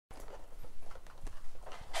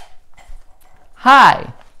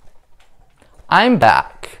Hi, I'm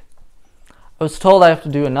back. I was told I have to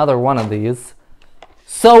do another one of these.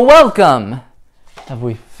 So welcome! Have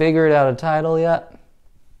we figured out a title yet?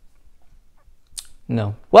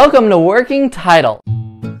 No. Welcome to Working Title.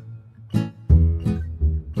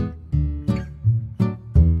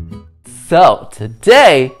 So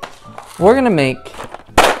today, we're gonna make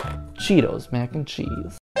Cheetos mac and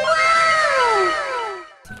cheese.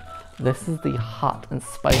 This is the hot and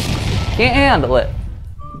spicy. Can't handle it.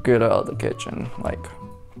 Get out of the kitchen. Like,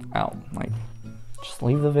 out. Like, just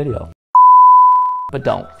leave the video. But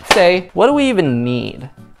don't. Say, what do we even need?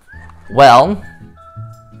 Well,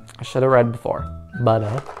 I should have read before. Butter.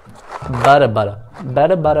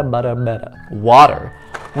 Water.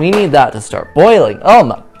 We need that to start boiling. Oh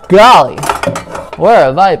my golly. Where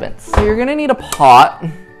have I been? So you're gonna need a pot.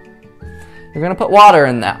 You're gonna put water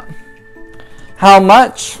in that. How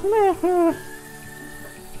much? Fill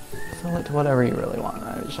it to whatever you really want.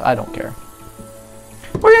 I don't care.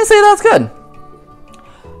 We're gonna say that's good.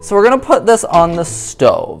 So we're gonna put this on the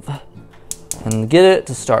stove and get it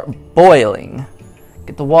to start boiling.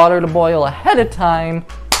 Get the water to boil ahead of time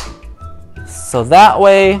so that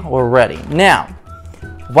way we're ready. Now,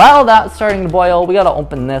 while that's starting to boil, we gotta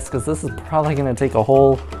open this because this is probably gonna take a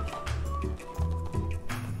whole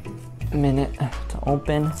minute to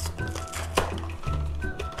open.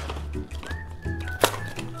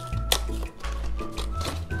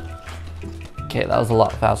 Okay, that was a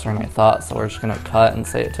lot faster than I thought, so we're just gonna cut and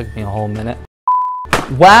say it took me a whole minute.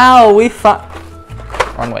 Wow,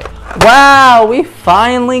 wrong way. Wow, we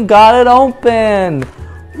finally got it open!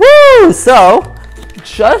 Woo! So,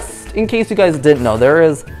 just in case you guys didn't know, there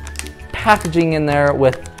is packaging in there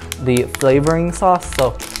with the flavoring sauce,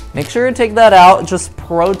 so make sure to take that out. Just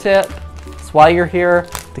pro tip, that's why you're here,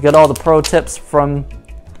 to get all the pro tips from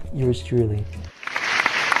yours truly.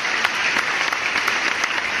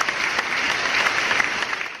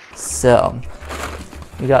 So,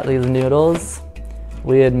 we got these noodles.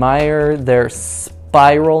 We admire their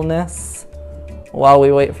spiralness while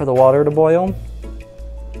we wait for the water to boil.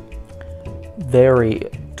 Very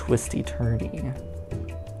twisty-turny.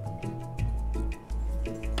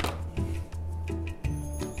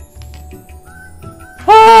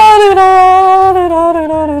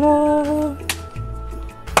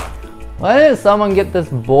 Why didn't someone get this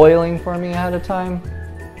boiling for me ahead of time?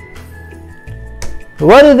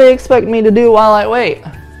 What do they expect me to do while I wait?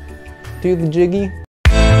 Do the jiggy?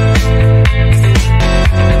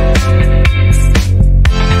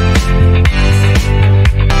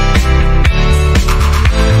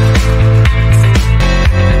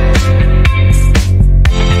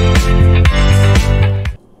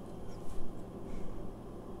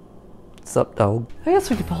 What's up, dog? I guess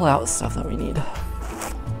we could pull out stuff that we need.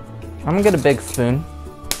 I'm gonna get a big spoon.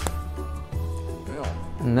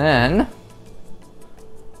 And then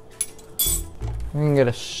we can get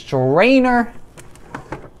a strainer.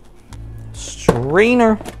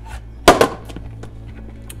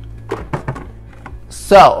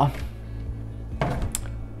 So,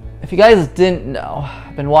 if you guys didn't know,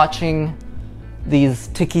 I've been watching these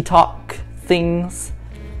TikTok things.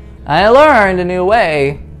 I learned a new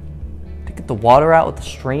way to get the water out with the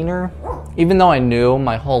strainer, even though I knew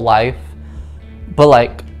my whole life. But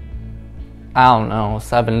like, I don't know,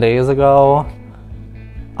 7 days ago,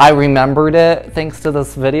 I remembered it thanks to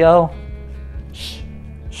this video.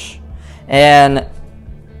 And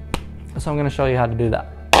so I'm gonna show you how to do that,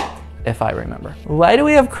 if I remember. Why do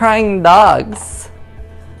we have crying dogs?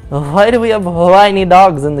 Why do we have whiny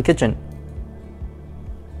dogs in the kitchen?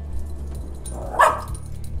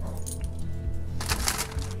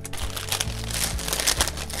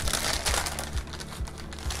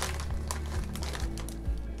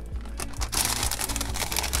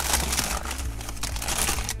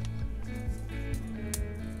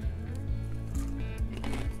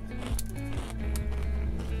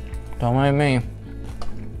 Don't mind me.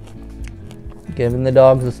 Giving the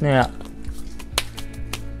dogs a snap.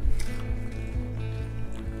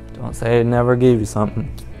 Don't say I never gave you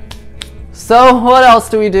something. So, what else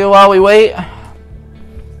do we do while we wait?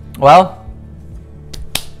 Well,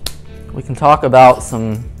 we can talk about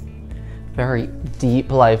some very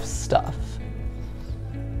deep life stuff.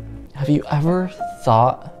 Have you ever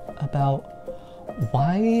thought about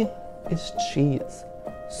why is cheese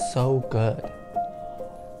so good?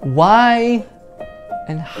 Why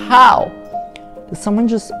and how does someone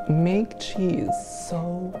just make cheese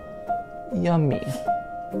so yummy?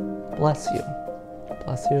 Bless you.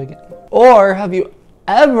 Bless you again. Or have you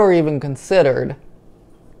ever even considered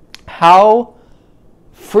how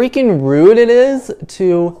freaking rude it is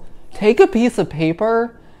to take a piece of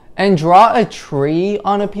paper and draw a tree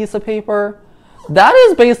on a piece of paper, that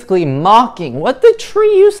is basically mocking what the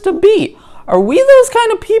tree used to be. Are we those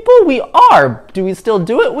kind of people? We are. Do we still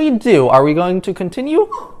do it? We do. Are we going to continue?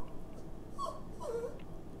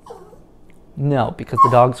 No, because the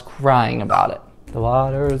dog's crying about it. The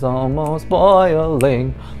water's almost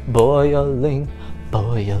boiling, boiling,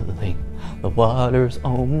 boiling. The water's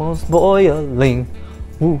almost boiling.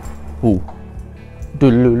 Ooh, ooh.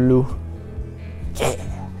 Doodaloo. Yeah.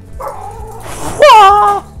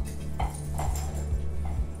 Wah!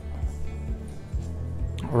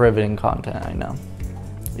 Riveting content, I know.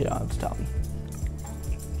 You don't have to tell me.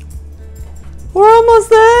 We're almost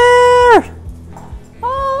there!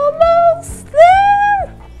 Almost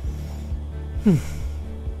there! I'm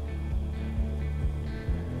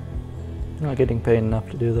not getting paid enough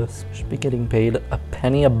to do this. Should be getting paid a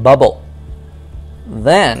penny a bubble.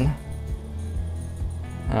 Then,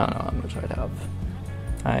 I don't know how much I'd have.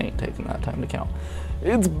 I ain't taking that time to count.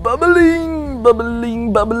 It's bubbling,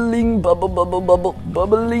 bubbling, bubbling, bubble, bubble, bubble,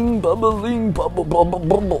 bubbling, bubbling, bubble, bubble,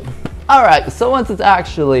 bubble. Alright, so once it's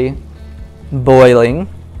actually boiling,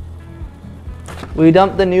 we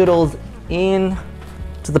dump the noodles into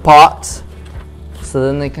the pot so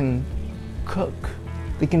then they can cook,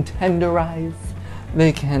 they can tenderize,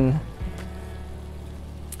 they can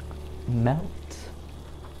melt.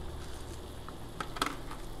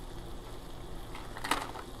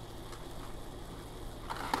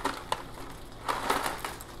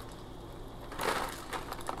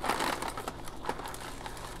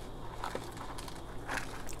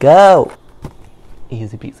 Go!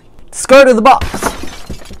 Easy peasy. Skirt of the box.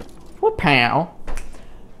 Whoop-pow.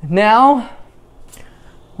 Now,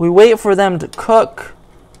 we wait for them to cook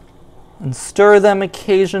and stir them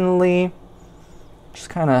occasionally. Just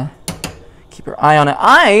kind of keep your eye on it.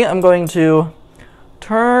 I am going to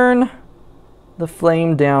turn the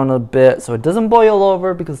flame down a bit so it doesn't boil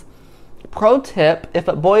over, because pro tip, if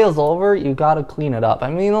it boils over, you gotta clean it up. I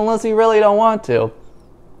mean, unless you really don't want to.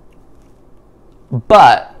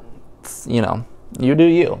 But, you know, you do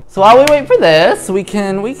you. So while we wait for this, we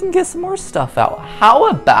can get some more stuff out. How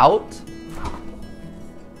about...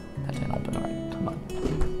 That didn't open right. Come on.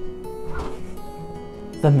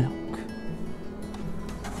 The milk.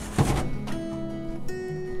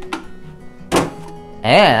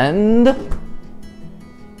 And...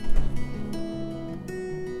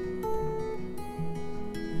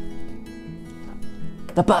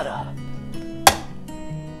 the butter.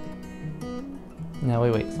 Now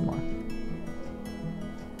we wait some more.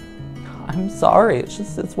 I'm sorry,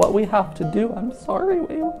 it's what we have to do. I'm sorry,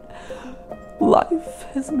 life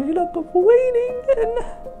is made up of waiting, and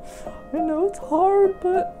I know it's hard,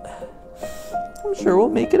 but I'm sure we'll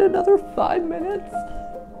make it another 5 minutes.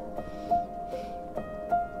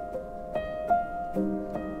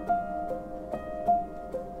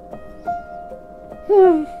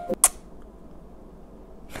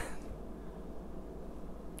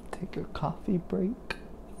 Take your coffee break.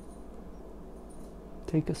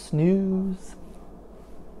 Take a snooze.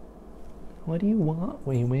 What do you want,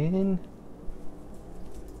 Wei-Win?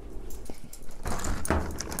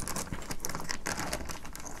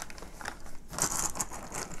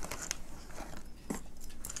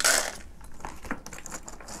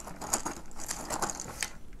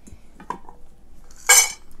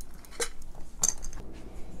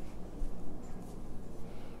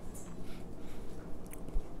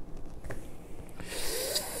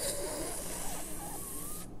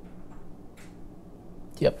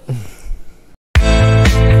 Yep.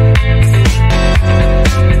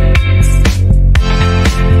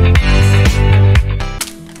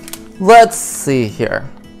 Let's see here.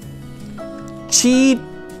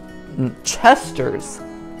 Chester's.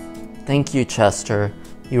 Thank you, Chester.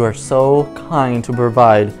 You are so kind to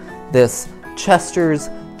provide this Chester's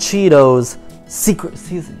Cheetos secret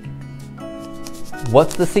seasoning.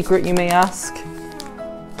 What's the secret, you may ask?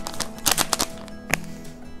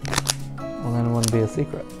 Well, then it wouldn't be a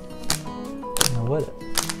secret. Now would it?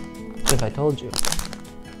 If I told you.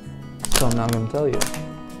 So I'm not going to tell you.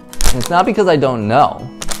 And it's not because I don't know.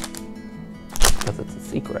 Because it's a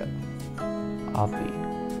secret. Obvi.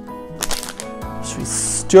 Should we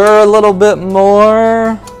stir a little bit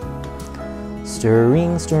more?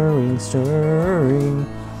 Stirring, stirring, stirring.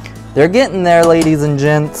 They're getting there, ladies and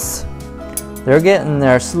gents. They're getting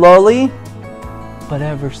there slowly, but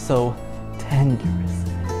ever so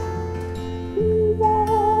tenderously.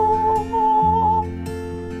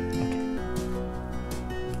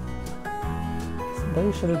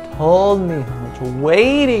 Somebody should have told me how much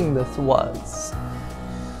waiting this was.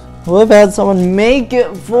 We'll have had someone make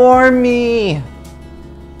it for me.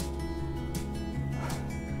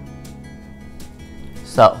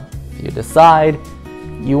 So, if you decide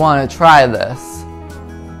you want to try this,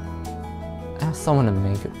 ask someone to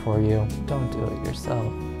make it for you. Don't do it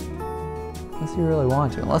yourself. Unless you really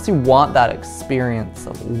want to. Unless you want that experience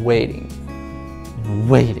of waiting. And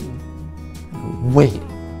waiting. And waiting.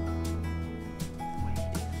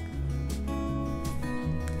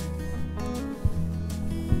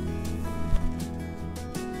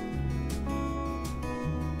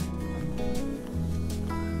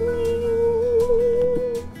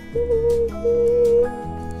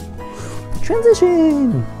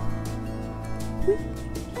 Transition!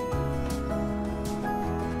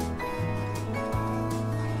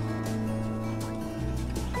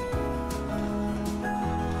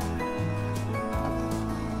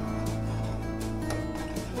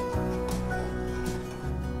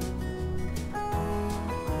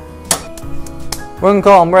 We're gonna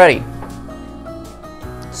call them ready.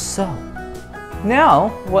 So, now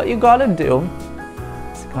what you gotta do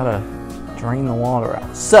is you gotta drain the water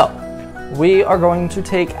out. So, we are going to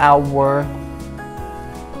take our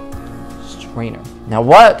strainer. Now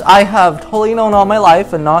what I have totally known all my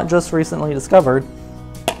life and not just recently discovered,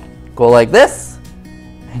 go like this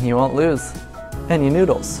and you won't lose any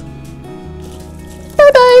noodles.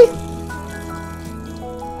 Bye bye!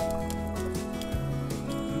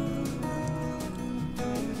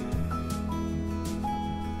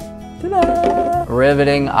 Ta-da!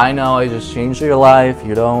 Riveting, I know I just changed your life.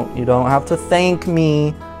 You don't have to thank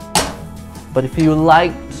me. But if you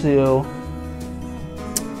like to,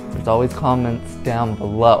 there's always comments down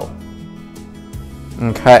below.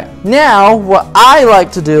 Okay, now what I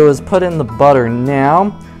like to do is put in the butter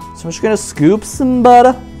now. So I'm just gonna scoop some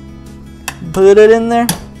butter, put it in there,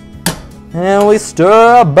 and we stir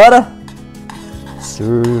our butter.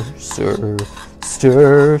 Stir, stir,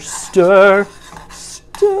 stir, stir,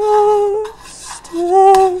 stir,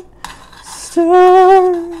 stir,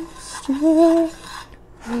 stir, stir.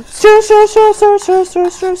 Stir, stir, stir, stir, stir, stir,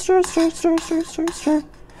 stir, stir, stir, stir, stir, stir, stir.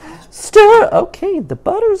 Stir. Okay, the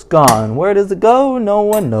butter's gone. Where does it go? No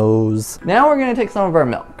one knows. Now we're gonna take some of our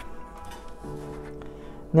milk.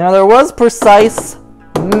 Now there was precise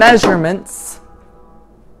measurements,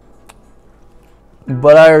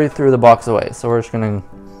 but I already threw the box away, so we're just gonna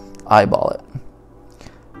eyeball it.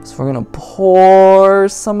 So we're gonna pour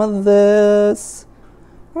some of this.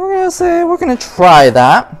 We're gonna try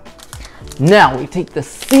that. Now we take the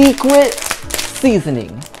secret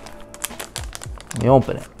seasoning. We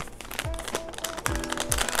open it.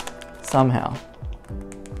 Somehow.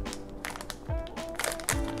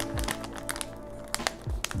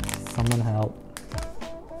 Someone help.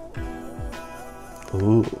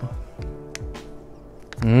 Ooh.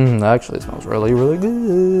 That actually smells really, really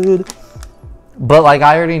good. But like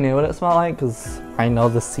I already knew what it smelled like because I know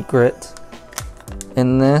the secret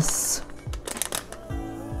in this.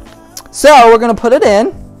 So we're gonna put it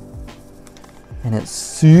in, and it's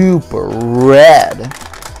super red.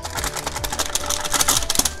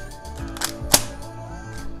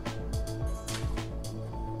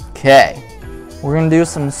 Okay, we're gonna do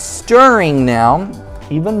some stirring now,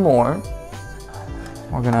 even more.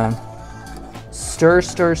 We're gonna stir,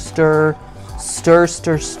 stir, stir, stir,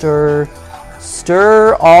 stir, stir,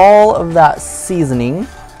 stir all of that seasoning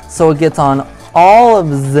so it gets on all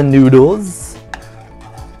of the noodles.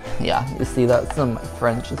 Yeah, you see that some of my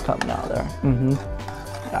French is coming out there.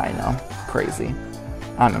 Yeah, I know, crazy.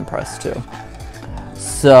 I'm impressed too.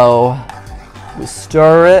 So we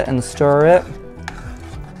stir it until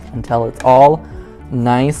it's all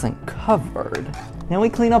nice and covered. Now we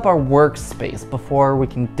clean up our workspace before we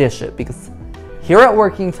can dish it, because here at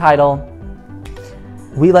Working Title,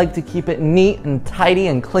 we like to keep it neat and tidy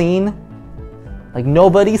and clean, like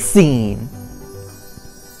nobody's seen.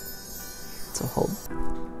 So hold.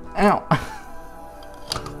 Ow.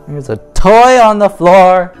 There's a toy on the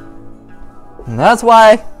floor. And that's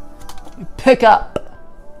why we pick up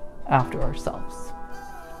after ourselves.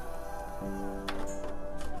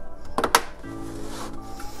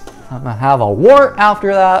 I'm gonna have a wart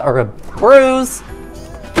after that, or a bruise.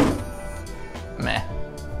 Meh,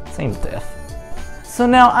 same diff. So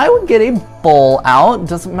now I would get a bowl out.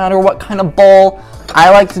 Doesn't matter what kind of bowl. I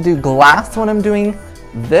like to do glass when I'm doing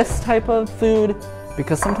this type of food,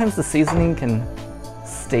 because sometimes the seasoning can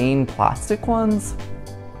stain plastic ones.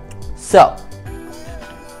 So,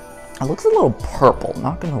 it looks a little purple,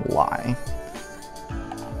 not gonna lie.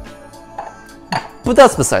 But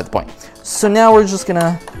that's beside the point. So now we're just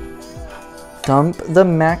gonna dump the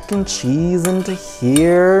mac and cheese into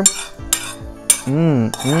here.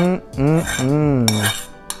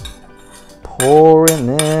 Pouring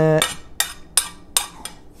it.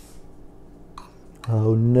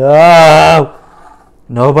 Oh no!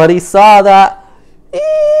 Nobody saw that. Eee!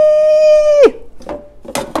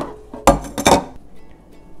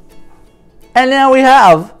 And now we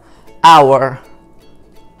have our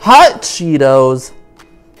hot Cheetos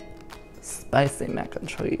spicy mac and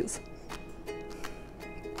cheese.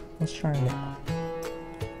 Let's try it.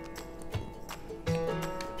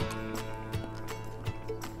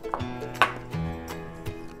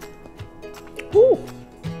 Ooh.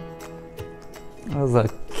 That was a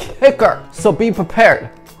kicker. So be prepared.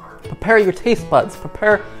 Prepare your taste buds.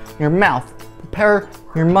 Prepare your mouth. Prepare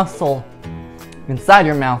your muscle inside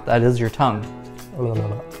your mouth, that is your tongue.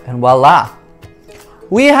 And voila.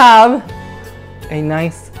 We have a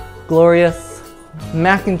nice, glorious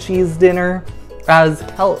mac and cheese dinner, as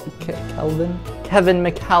Kevin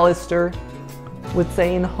McAllister would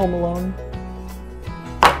say in Home Alone.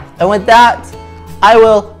 And with that, I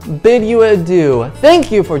will bid you adieu.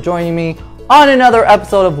 Thank you for joining me on another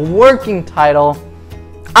episode of Working Title.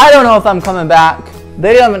 I don't know if I'm coming back.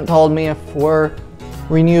 They haven't told me if we're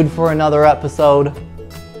renewed for another episode.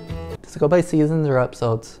 Does it go by seasons or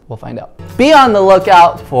episodes? We'll find out. Be on the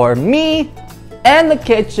lookout for me and the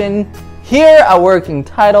kitchen here at Working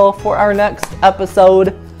Title for our next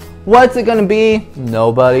episode. What's it gonna be?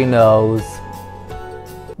 Nobody knows.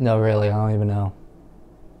 No, really, I don't even know.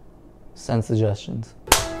 Send suggestions.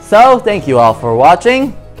 So, thank you all for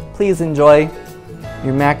watching. Please enjoy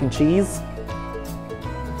your mac and cheese.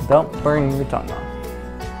 Don't burn your tongue off.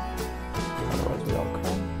 Otherwise we all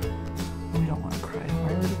cry. We don't want to cry. I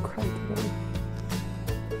already cried today.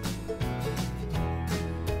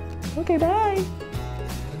 Okay, bye.